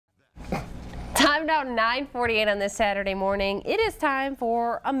Time now 9:48 on this Saturday morning. It is time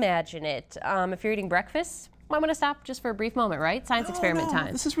for Imagine It. If you're eating breakfast, I want to stop just for a brief moment, right? Science experiment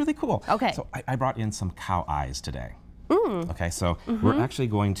time. This is really cool. Okay. So I brought in some cow eyes today. Okay, so we're actually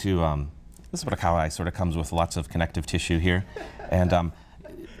going to, this is what a cow eye sort of comes with, lots of connective tissue here. And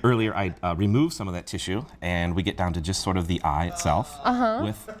earlier I removed some of that tissue, and we get down to just sort of the eye itself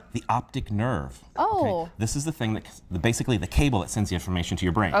with the optic nerve. Oh. Okay? This is the thing that, basically the cable that sends the information to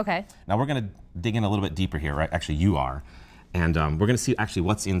your brain. Okay. Now we're going to dig in a little bit deeper here, right? Actually, you are. And we're going to see actually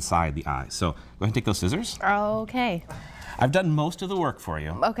what's inside the eye. So go ahead and take those scissors. Okay. I've done most of the work for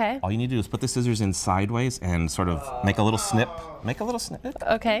you. Okay. All you need to do is put the scissors in sideways and sort of make a little snip. Make a little snip.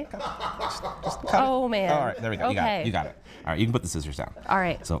 Okay. Just cut Oh, it. man. All right, there we go. Okay. You got it. All right, you can put the scissors down. All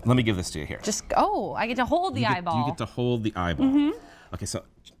right. So let me give this to you here. Just, oh, I get to hold the eyeball. You get to hold the eyeball. Okay, so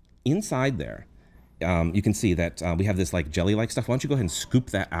inside there, you can see that we have this like jelly-like stuff. Why don't you go ahead and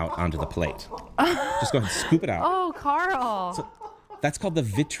scoop that out onto the plate? Just go ahead and scoop it out. Oh, Carl. So that's called the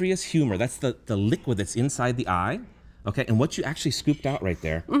vitreous humor. That's the liquid that's inside the eye. Okay, and what you actually scooped out right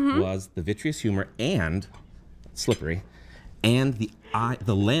there was the vitreous humor and, slippery, and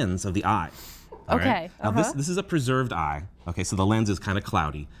the lens of the eye. All Okay. Right? Now this is a preserved eye. Okay, so the lens is kind of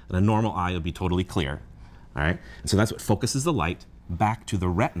cloudy, and a normal eye would be totally clear. All right, and so that's what focuses the light back to the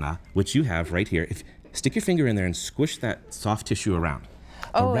retina, which you have right here. If stick your finger in there and squish that soft tissue around.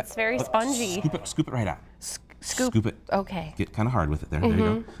 Oh, it's very spongy. Scoop it right out. Scoop it. Okay. Get kind of hard with it there. There you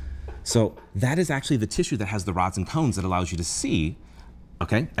go. So that is actually the tissue that has the rods and cones that allows you to see.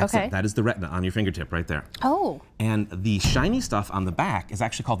 Okay? That is the retina on your fingertip right there. Oh. And the shiny stuff on the back is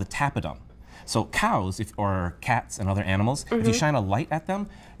actually called the tapetum. So cows, or cats and other animals, if you shine a light at them,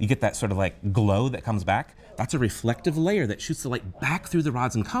 you get that sort of like glow that comes back. That's a reflective layer that shoots the light back through the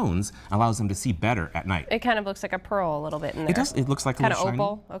rods and cones, allows them to see better at night. It kind of looks like a pearl a little bit in there. It does. It looks like a kind little of shiny,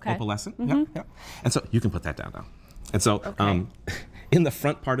 opal. Okay. opalescent. Yep. And so you can put that down now. And so in the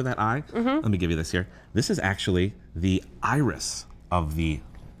front part of that eye, let me give you this here. This is actually the iris of the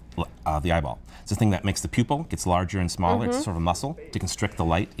eyeball. It's the thing that makes the pupil gets larger and smaller. It's sort of a muscle to constrict the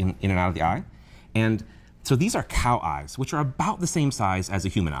light in and out of the eye. And so these are cow eyes, which are about the same size as a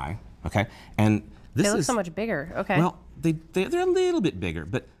human eye. Okay, and this They look so much bigger. Okay. Well, they're a little bit bigger,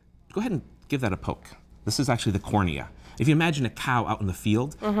 but go ahead and give that a poke. This is actually the cornea. If you imagine a cow out in the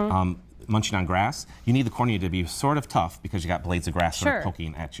field munching on grass, you need the cornea to be sort of tough because you got blades of grass sort of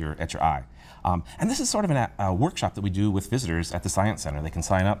poking at your eye. And this is sort of a workshop that we do with visitors at the Science Center. They can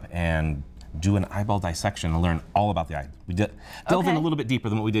sign up and do an eyeball dissection and learn all about the eye. We delve in a little bit deeper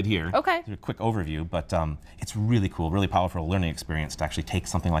than what we did here. Okay. A quick overview, but it's really cool, really powerful learning experience to actually take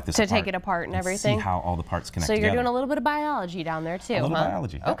something like this apart. To take it apart and everything. See how all the parts connect together. So you're doing together. a little bit of biology down there too, A little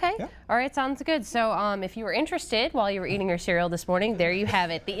biology. Okay. Yep. All right, sounds good. So if you were interested while you were eating your cereal this morning, there you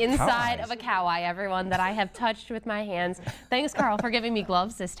have it. The inside of a cow eye, everyone, that I have touched with my hands. Thanks, Carl, for giving me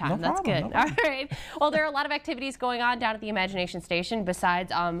gloves this time. That's good. No problem. All right. Well, there are a lot of activities going on down at the Imagination Station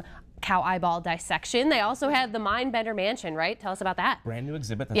besides cow eyeball dissection. They also have the Mindbender Mansion, right? Tell us about that. Brand new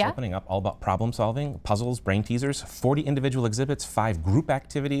exhibit that's opening up, all about problem solving, puzzles, brain teasers, 40 individual exhibits, 5 group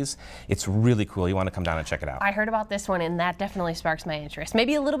activities. It's really cool. You want to come down and check it out. I heard about this one, and that definitely sparks my interest.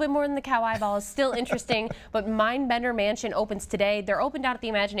 Maybe a little bit more than the cow eyeball is still interesting, but Mindbender Mansion opens today. They're open down at the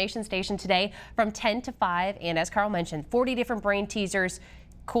Imagination Station today from 10 to 5, and as Carl mentioned, 40 different brain teasers.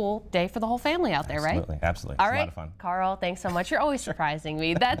 Cool day for the whole family out there, right? Absolutely. All it's right, a lot of fun. Carl, thanks so much. You're always surprising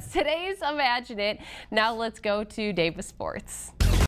me. That's today's Imagine It. Now let's go to Dave with sports.